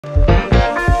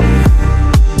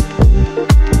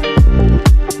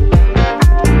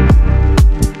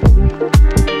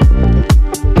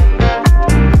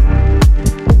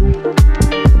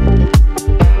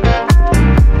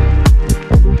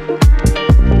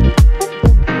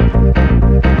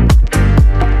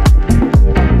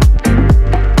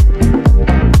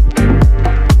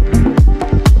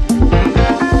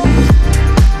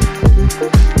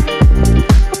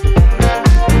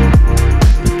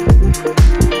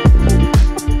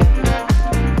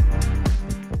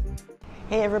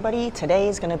everybody. Today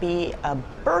is going to be a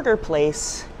burger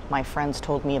place my friends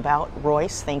told me about.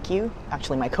 Royce, thank you.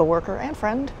 Actually, my coworker and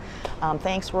friend.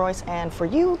 Thanks, Royce. And for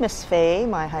you, Miss Faye,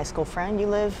 my high school friend, you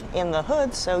live in the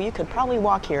hood, so you could probably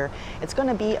walk here. It's going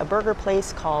to be a burger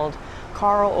place called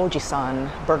Carl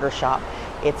Ojisan Burger Shop.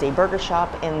 It's a burger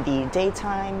shop in the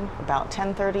daytime. About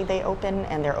 10:30 they open,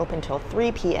 and they're open till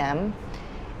 3 p.m.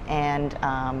 And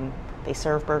they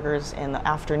serve burgers in the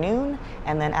afternoon,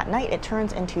 and then at night it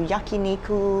turns into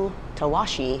yakiniku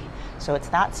tawashi. So it's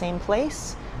that same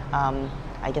place.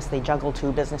 I guess they juggle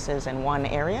two businesses in one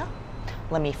area.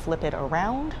 Let me flip it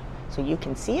around so you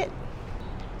can see it.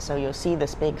 So you'll see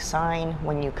this big sign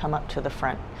when you come up to the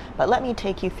front. But let me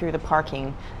take you through the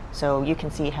parking so you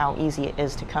can see how easy it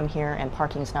is to come here, and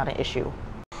parking's not an issue.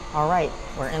 All right,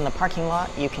 we're in the parking lot.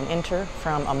 You can enter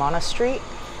from Amana Street,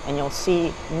 and you'll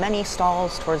see many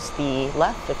stalls towards the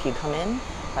left if you come in.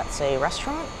 That's a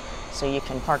restaurant, so you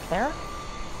can park there.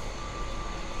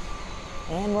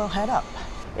 And we'll head up.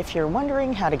 If you're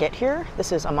wondering how to get here,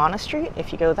 this is Amana Street.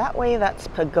 If you go that way, that's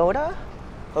Pagoda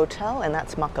Hotel, and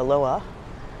that's Makaloa.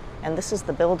 And this is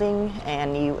the building,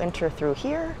 and you enter through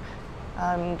here.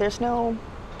 There's no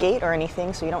gate or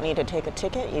anything, so you don't need to take a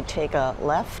ticket. You take a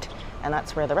left, and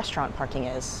that's where the restaurant parking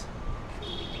is.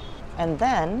 And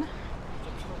then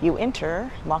you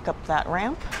enter, walk up that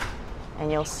ramp,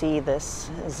 and you'll see this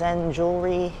Zen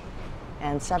Jewelry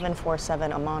and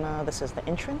 747 Amana. This is the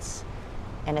entrance,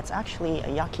 and it's actually a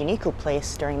yakiniku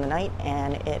place during the night,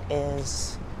 and it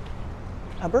is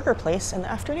a burger place in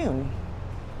the afternoon.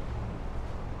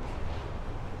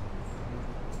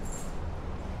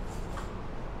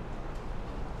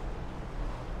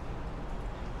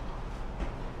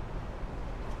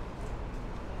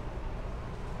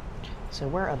 So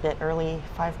we're a bit early,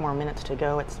 5 more minutes to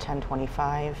go. It's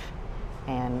 10:25,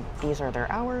 and these are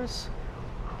their hours,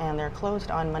 and they're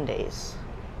closed on Mondays.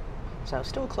 So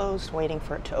still closed, waiting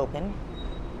for it to open.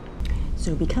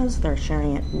 So because they're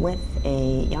sharing it with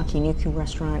a yakiniku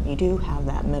restaurant, you do have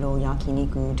that middle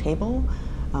yakiniku table,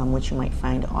 which you might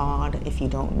find odd if you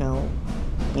don't know,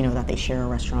 that they share a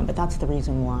restaurant. But that's the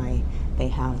reason why they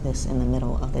have this in the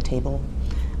middle of the table.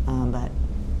 But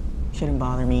shouldn't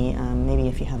bother me. Maybe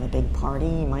if you have a big party,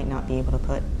 you might not be able to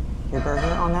put your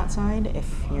burger on that side if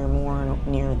you're more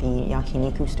near the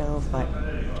yakiniku stove, but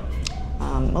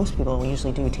most people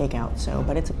usually do takeout.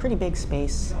 But it's a pretty big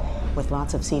space with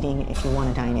lots of seating if you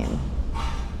want to dine in.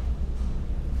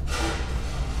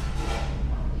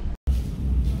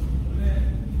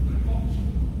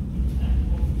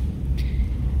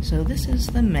 So this is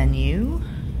the menu,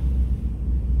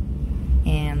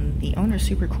 and the owner's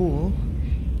super cool.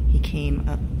 He came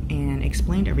up and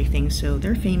explained everything. So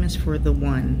they're famous for the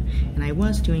one, and I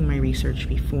was doing my research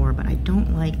before, but I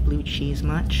don't like blue cheese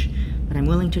much, but I'm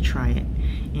willing to try it.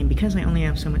 And because I only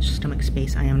have so much stomach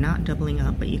space, I am not doubling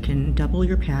up, but you can double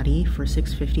your patty for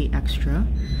 $6.50 extra.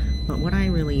 But what I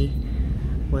really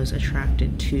was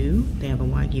attracted to, they have a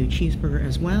Wagyu cheeseburger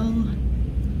as well.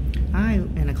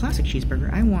 And a classic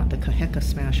cheeseburger. I want the Kaheka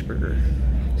Smash Burger.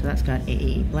 So that's got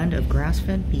a blend of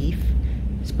grass-fed beef,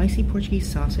 spicy Portuguese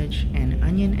sausage, and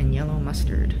onion and yellow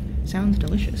mustard. Sounds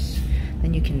delicious.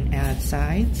 Then you can add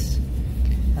sides,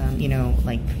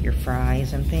 like your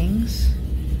fries and things.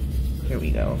 Here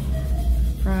we go.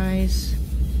 Fries.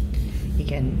 You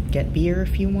can get beer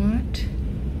if you want,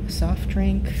 a soft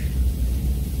drink,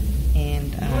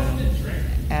 and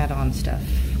add on stuff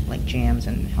like jams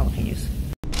and jalapenos.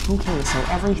 Okay, so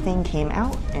everything came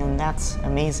out, and that's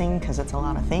amazing because it's a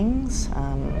lot of things.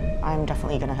 I'm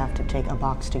definitely going to have to take a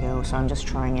box to go, so I'm just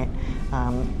trying it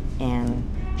and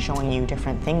showing you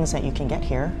different things that you can get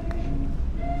here.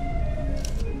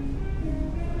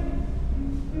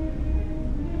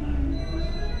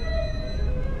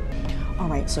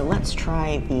 Alright, so let's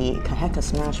try the Kaheka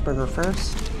Smash Burger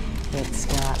first. It's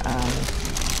got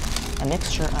a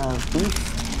mixture of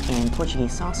beef and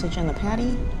Portuguese sausage in the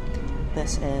patty.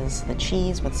 This is the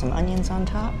cheese with some onions on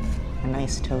top, a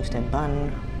nice toasted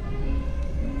bun.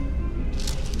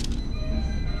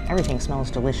 Everything smells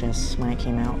delicious when it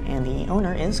came out, and the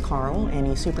owner is Carl, and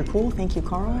he's super cool. Thank you,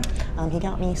 Carl. He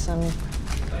got me some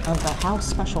of the house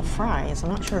special fries. I'm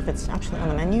not sure if it's actually on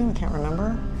the menu, I can't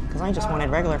remember, because I just wanted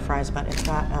regular fries, but it's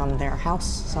got their house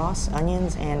sauce,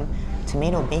 onions, and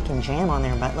tomato bacon jam on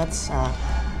there. But let's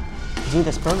do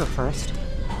this burger first.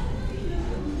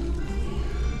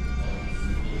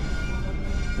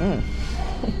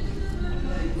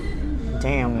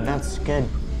 Damn, that's good.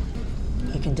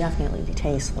 You can definitely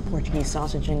taste the Portuguese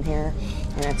sausage in here,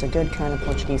 and it's a good kind of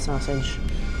Portuguese sausage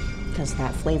because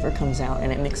that flavor comes out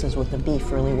and it mixes with the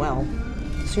beef really well.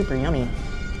 Super yummy.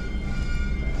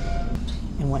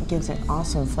 And what gives it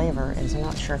awesome flavor is, I'm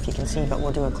not sure if you can see, but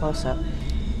we'll do a close-up,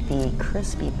 the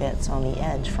crispy bits on the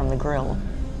edge from the grill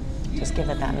just give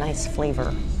it that nice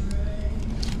flavor.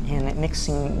 And it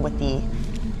mixing with the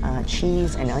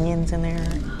cheese and onions in there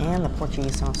and the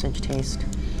Portuguese sausage taste,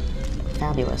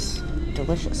 fabulous,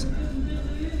 delicious.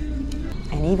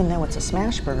 And even though it's a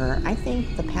smash burger, I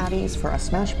think the patties for a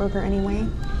smash burger anyway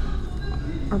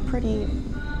are pretty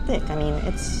thick. I mean,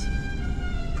 it's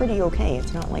pretty okay.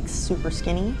 It's not like super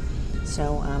skinny.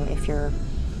 So if you're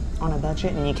on a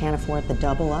budget and you can't afford the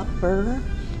double up burger,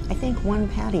 I think one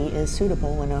patty is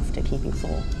suitable enough to keep you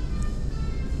full.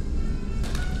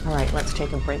 All right, let's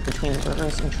take a break between the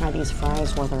burgers and try these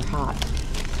fries while they're hot.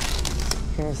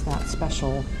 Here's that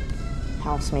special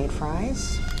house-made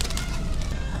fries.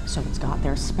 So it's got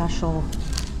their special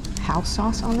house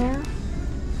sauce on there.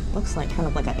 Looks like kind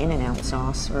of like an In-N-Out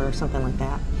sauce or something like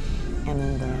that. And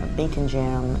then the bacon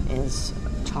jam is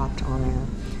topped on there.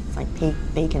 It's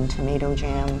like bacon tomato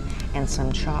jam and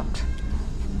some chopped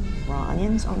raw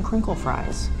onions on crinkle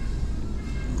fries.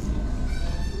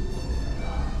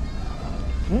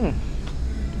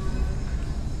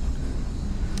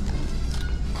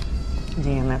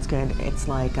 Damn, that's good. It's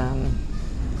like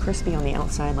crispy on the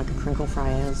outside like a crinkle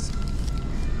fry is.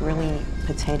 Really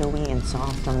potatoey and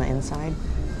soft on the inside.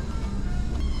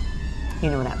 You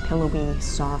know, that pillowy,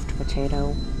 soft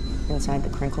potato inside the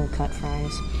crinkle cut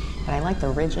fries. But I like the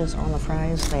ridges on the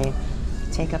fries. They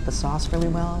take up the sauce really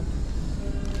well.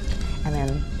 And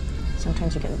then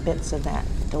sometimes you get bits of that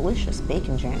delicious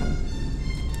bacon jam.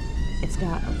 It's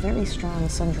got a very strong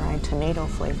sun-dried tomato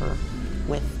flavor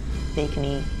with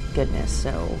bacony goodness,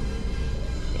 so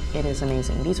it is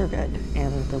amazing. These are good,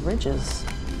 and the ridges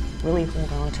really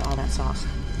hold on to all that sauce.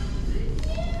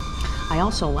 I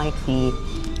also like the,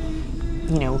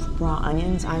 you know, raw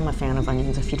onions. I'm a fan of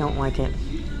onions. If you don't like it,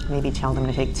 maybe tell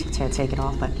them to take it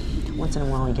off, but once in a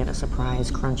while you get a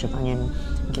surprise crunch of onion.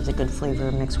 It gives a good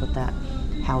flavor mixed with that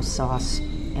house sauce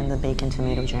and the bacon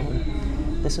tomato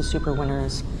jam. This is super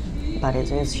winners, but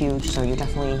it is huge, so you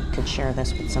definitely could share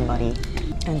this with somebody.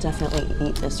 And definitely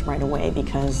eat this right away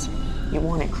because you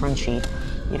want it crunchy.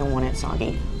 You don't want it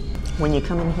soggy. When you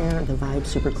come in here, the vibe's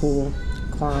super cool.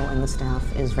 Carl and the staff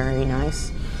is very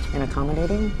nice and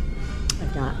accommodating.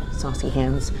 I've got saucy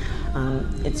hands.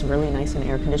 It's really nice and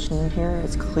air conditioned in here.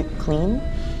 It's clean.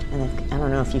 And I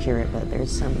don't know if you hear it, but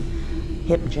there's some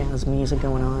hip jazz music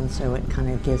going on, so it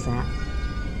kind of gives that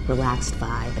relaxed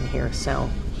vibe in here. So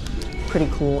pretty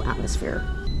cool atmosphere.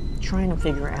 Trying to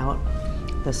figure out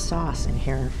the sauce in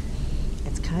here.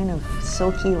 It's kind of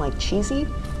silky, like cheesy,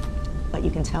 but you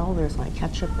can tell there's like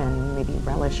ketchup and maybe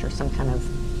relish or some kind of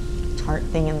tart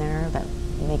thing in there that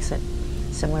makes it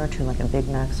similar to like a Big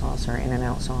Mac sauce or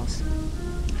In-N-Out sauce.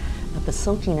 But the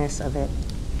silkiness of it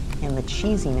and the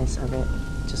cheesiness of it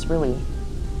just really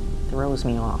throws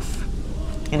me off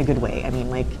in a good way. I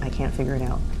mean, like, I can't figure it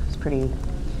out. It's pretty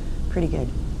good.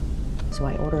 So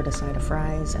I ordered a side of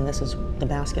fries, and this is the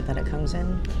basket that it comes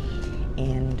in.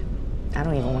 And I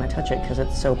don't even want to touch it because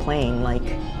it's so plain. Like,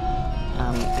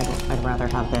 I'd rather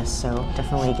have this, so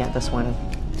definitely get this one.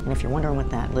 And if you're wondering what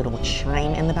that little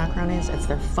chime in the background is, it's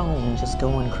their phone just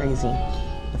going crazy.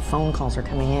 The phone calls are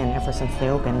coming in ever since they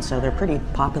opened, so they're pretty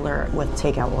popular with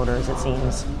takeout orders, it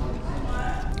seems.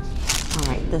 All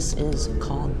right, this is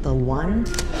called The One.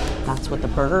 That's what the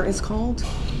burger is called.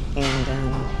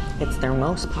 And it's their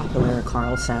most popular,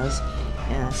 Carl says.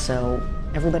 So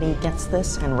everybody gets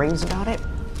this and raves about it.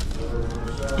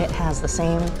 It has the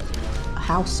same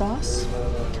house sauce,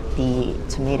 the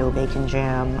tomato bacon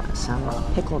jam, some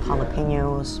pickled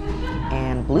jalapenos,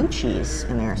 and blue cheese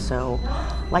in there. So,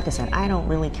 like I said, I don't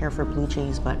really care for blue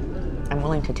cheese, but I'm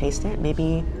willing to taste it.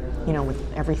 Maybe, you know, with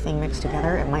everything mixed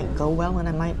together, it might go well and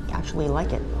I might actually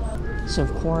like it. So,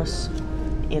 of course,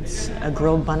 it's a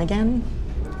grilled bun again,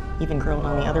 even grilled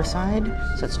on the other side,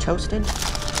 so it's toasted.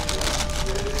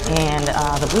 And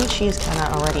the blue cheese kind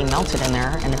of already melted in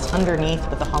there, and it's underneath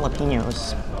with the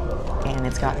jalapenos. And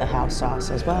it's got the house sauce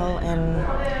as well,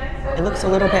 and it looks a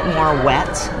little bit more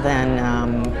wet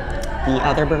than the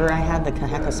other burger I had, the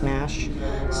Kaheka Smash,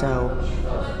 so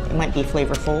it might be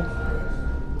flavorful.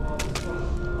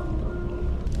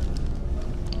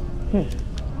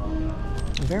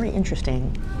 Very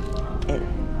interesting. It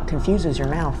confuses your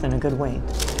mouth in a good way.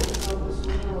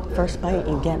 First bite,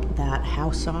 you get that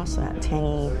house sauce, that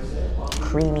tangy,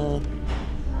 creamy,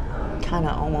 kind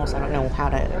of almost, I don't know how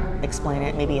to explain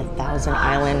it, maybe a Thousand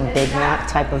Island Big Mac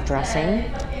type of dressing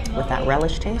with that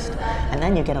relish taste. And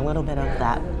then you get a little bit of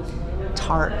that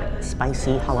tart,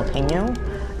 spicy jalapeno.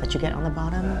 that you get on the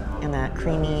bottom and that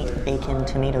creamy bacon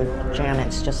tomato jam.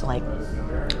 It's just like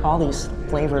all these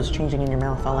flavors changing in your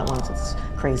mouth all at once. It's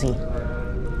crazy.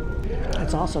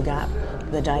 It's also got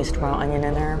the diced raw onion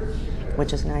in there,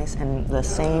 which is nice, and the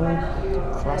same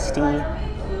crusty,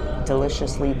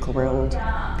 deliciously grilled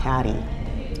patty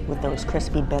with those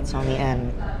crispy bits on the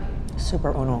end.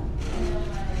 Super uno.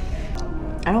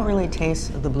 I don't really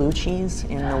taste the blue cheese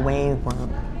in the way where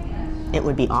it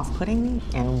would be off-putting,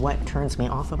 and what turns me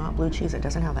off about blue cheese, it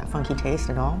doesn't have that funky taste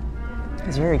at all.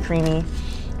 It's very creamy,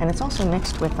 and it's also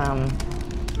mixed with,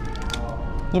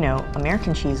 you know,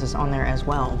 American cheese is on there as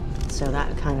well, so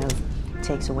that kind of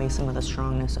takes away some of the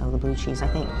strongness of the blue cheese. I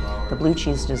think the blue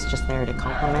cheese is just there to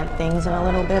complement things in a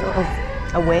little bit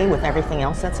of a way with everything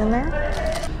else that's in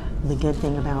there. The good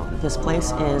thing about this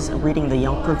place is reading the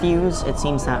Yelp reviews. It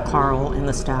seems that Carl and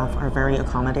the staff are very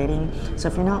accommodating. So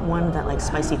if you're not one that likes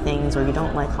spicy things or you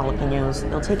don't like jalapenos,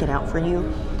 they'll take it out for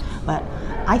you. But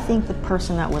I think the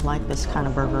person that would like this kind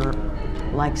of burger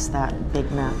likes that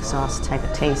Big Mac sauce type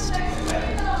of taste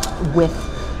with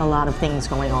a lot of things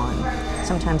going on.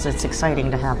 Sometimes it's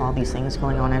exciting to have all these things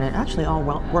going on, and it actually all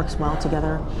works well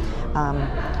together.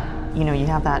 You know, you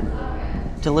have that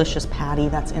delicious patty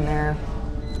that's in there.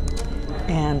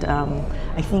 And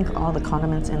I think all the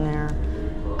condiments in there,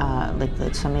 like the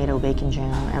tomato bacon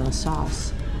jam and the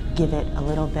sauce, give it a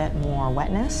little bit more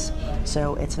wetness,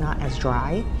 so it's not as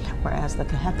dry, whereas the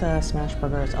kaheka smash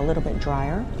burger is a little bit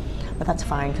drier, but that's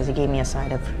fine because he gave me a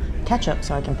side of ketchup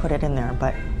so I can put it in there.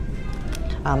 But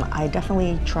I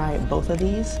definitely try both of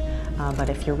these, but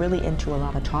if you're really into a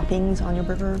lot of toppings on your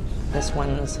burger, this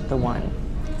one's the one.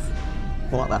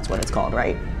 Well, that's what it's called,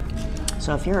 right?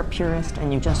 So if you're a purist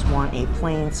and you just want a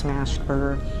plain smashed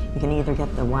burger, you can either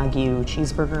get the Wagyu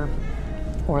cheeseburger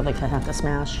or the kaheka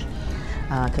smash,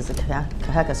 because the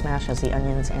kaheka smash has the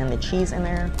onions and the cheese in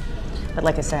there. But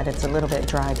like I said, it's a little bit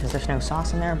dry because there's no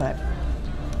sauce in there, but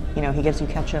you know, he gives you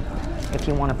ketchup if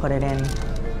you want to put it in,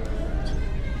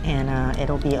 and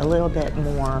it'll be a little bit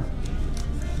more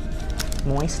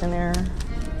moist in there.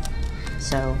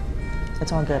 So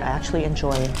it's all good. I actually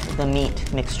enjoy the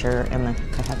meat mixture and the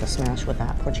kaheka smash with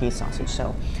that Portuguese sausage.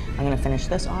 So I'm gonna finish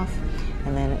this off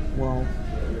and then we'll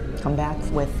come back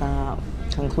with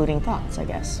concluding thoughts, I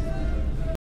guess.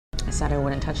 I said I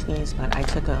wouldn't touch these, but I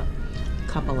took a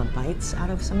couple of bites out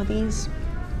of some of these,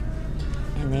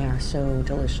 and they are so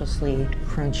deliciously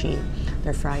crunchy.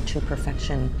 They're fried to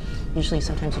perfection. Usually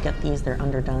sometimes you get these, they're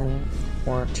underdone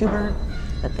or too burnt,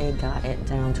 but they got it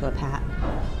down to a pat.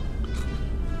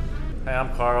 Hi,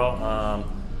 I'm Carl.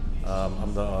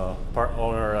 I'm the part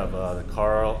owner of the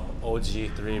Carl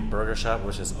Og3 Burger Shop,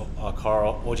 which is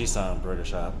Carl Ojisan Burger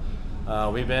Shop.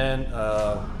 We've been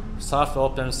soft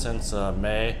open since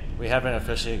May. We haven't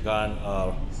officially gone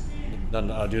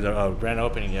do the grand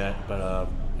opening yet, but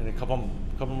in a couple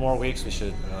more weeks we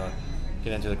should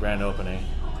get into the grand opening.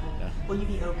 Yeah. Will you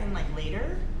be open like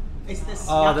later? Is this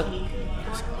yakiniku?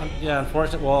 Yeah,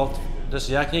 unfortunately, well, this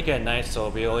yakiniku at night, so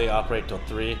we only operate till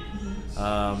 3.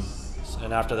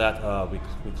 And after that, we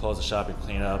close the shop, we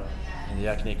clean up, and the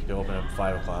yakiniku can open at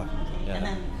 5 o'clock. Okay. Yeah. And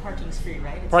then parking's free,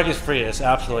 right? Parking's free. It's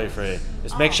absolutely free.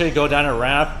 Just make sure you go down a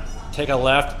ramp, take a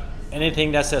left.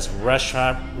 Anything that says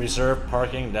restaurant reserved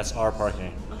parking, that's our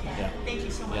parking. Okay. Yeah. Thank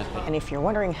you so much. Yeah. And if you're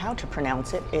wondering how to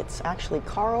pronounce it, it's actually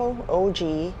Carl Og,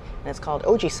 and it's called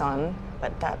Ojisan,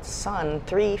 but that's san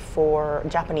 3 for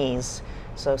Japanese.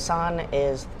 So san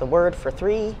is the word for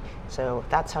 3, so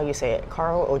that's how you say it.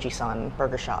 Carl Ojisan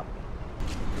Burger Shop.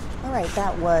 All right,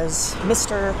 that was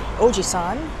Mr.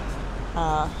 Ojisan,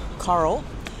 Carl.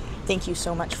 Thank you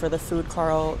so much for the food,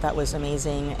 Carl. That was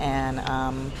amazing, and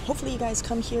hopefully you guys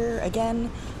come here again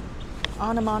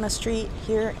on Amana Street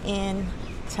here in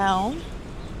town,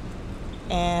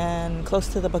 and close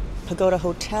to the Pagoda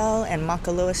Hotel and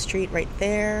Makaloa Street right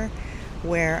there,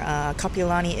 where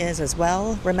Kapiolani is as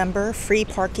well. Remember, free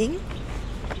parking,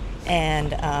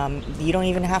 and you don't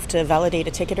even have to validate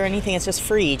a ticket or anything. It's just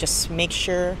free. Just make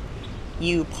sure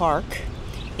you park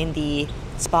in the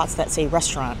spots that say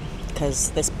restaurant, because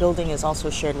this building is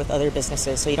also shared with other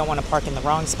businesses, so you don't want to park in the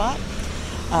wrong spot.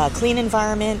 Clean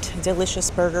environment, delicious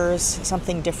burgers,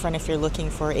 something different if you're looking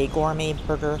for a gourmet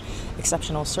burger,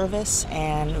 exceptional service,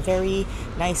 and very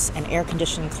nice and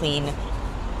air-conditioned, clean,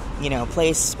 you know,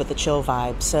 place with a chill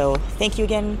vibe. So thank you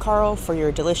again, Carl, for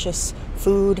your delicious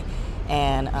food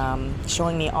and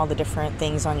showing me all the different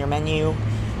things on your menu.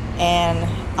 And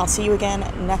I'll see you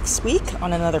again next week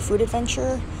on another food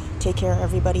adventure. Take care,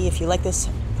 everybody. If you like this,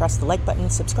 press the like button,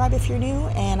 subscribe if you're new,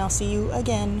 and I'll see you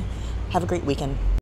again. Have a great weekend.